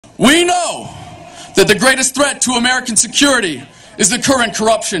We know that the greatest threat to American security is the current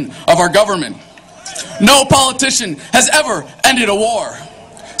corruption of our government. No politician has ever ended a war.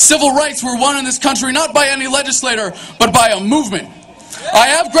 Civil rights were won in this country not by any legislator, but by a movement. I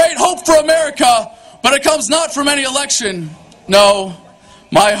have great hope for America, but it comes not from any election. No,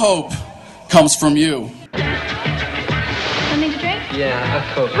 my hope comes from you. Something to drink?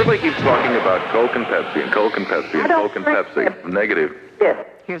 Yeah, a Coke. Everybody keeps talking about Coke and Pepsi and Coke and Pepsi and Coke and Pepsi. Negative. Yes.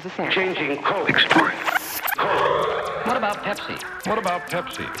 Here's the sample. Changing Coke. Explain. What about Pepsi? What about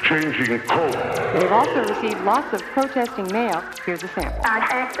Pepsi? Changing Coke. They've also received lots of protesting mail. Here's a sample. I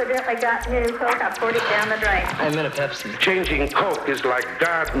accidentally got new Coke. I poured it down the drain. I meant a Pepsi. Changing Coke is like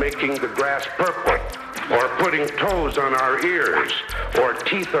God making the grass purple, or putting toes on our ears, or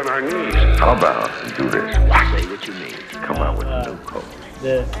teeth on our knees. How about we do this? Say what you mean. Come out with a new Coke.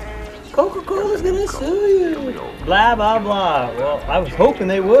 The Coca-Cola's gonna sue you. Blah, blah, blah. Well, I was hoping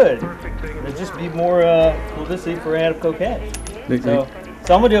they would. There'd just be more publicity for an ad of cocaine. So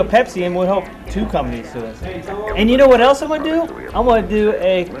I'm gonna do a Pepsi, and we'll hope two companies sue us. And you know what else I'm gonna do? I'm gonna do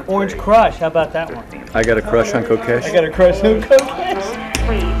a Orange Crush. How about that one? I got a crush on cocaine. I got a crush on cocaine.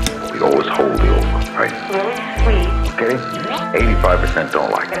 We always hold the old one, right? Really sweet. Okay? 85%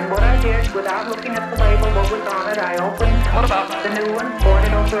 don't like it. And what I did, without looking at the label, what was on it, I opened the new one, poured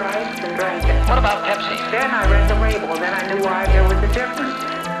it over ice, and drank it. What about Pepsi? Then I read the label, then I knew why there was a difference.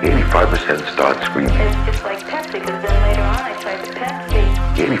 85% start screaming. It's just like Pepsi, because then later on I tried the Pepsi,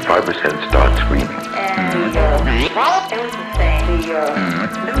 85% start screaming. and it was the same.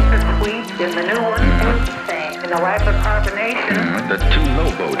 The NutraSweet in the new one was the same. And the lack of carbonation That's two no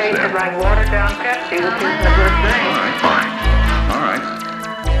votes tasted there. like watered down Pepsi, which isn't a good thing. Fine. All right.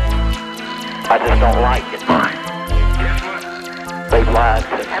 I just don't like it. Fine. They've lied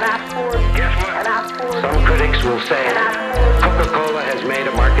to me. And I poured, Some critics will say Coca-Cola has made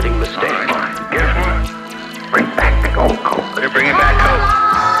a marketing mistake. Fine. Guess what? Bring back the old Coke. They're bringing back Coke.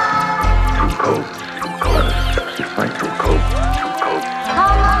 Two Cokes. Two Colas. Pepsi. Fine. Two Cokes. Two Cokes.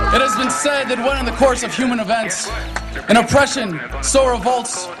 It has been said that when in the course of human events, an oppression so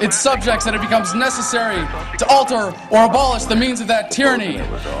revolts its subjects that it becomes necessary to alter or abolish the means of that tyranny.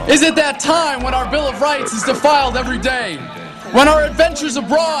 Is it that time when our Bill of Rights is defiled every day? When our adventures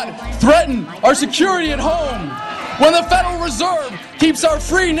abroad threaten our security at home? When the Federal Reserve keeps our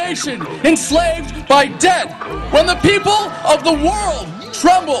free nation enslaved by debt? When the people of the world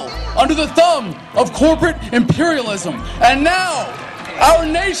tremble under the thumb of corporate imperialism? And now, our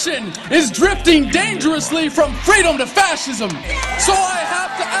nation is drifting dangerously from freedom to fascism. So I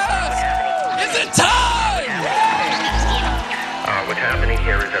have to ask, is it time? What's happening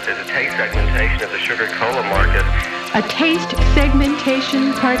here is that there's a taste segmentation of the sugar cola market. A taste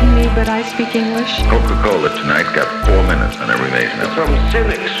segmentation, pardon me, but I speak English. Coca-Cola tonight's got 4 minutes on every nation. Some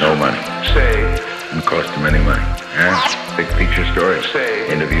cynics No money. say, Didn't cost them any money. Yeah? Big feature story. Say.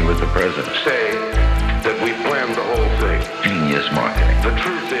 Interview with the president. say that we planned the whole thing. Genius marketing. The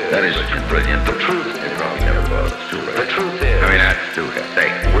truth is, That is brilliant. The truth They probably never thought it was too late. The truth is, I mean, that's too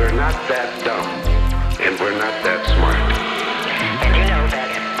late. we're not that dumb, and we're not that smart. And you know that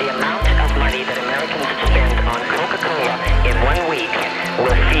the amount of money that Americans spend on Coca-Cola in 1 week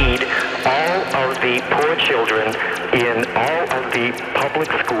will feed all of the poor children in all of the public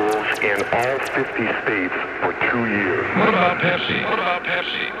schools in all 50 states for 2 years. What about Pepsi? What about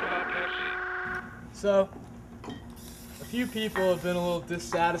Pepsi? So, a few people have been a little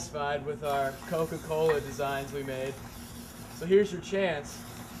dissatisfied with our Coca-Cola designs we made. So here's your chance.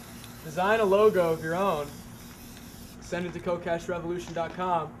 Design a logo of your own. Send it to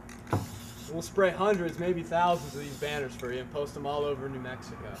CoCashRevolution.com. We'll spray hundreds, maybe thousands of these banners for you and post them all over New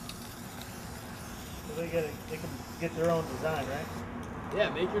Mexico. So they can get their own design, right? Yeah,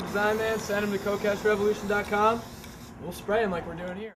 make your design, man. Send them to CoCashRevolution.com. We'll spray them like we're doing here.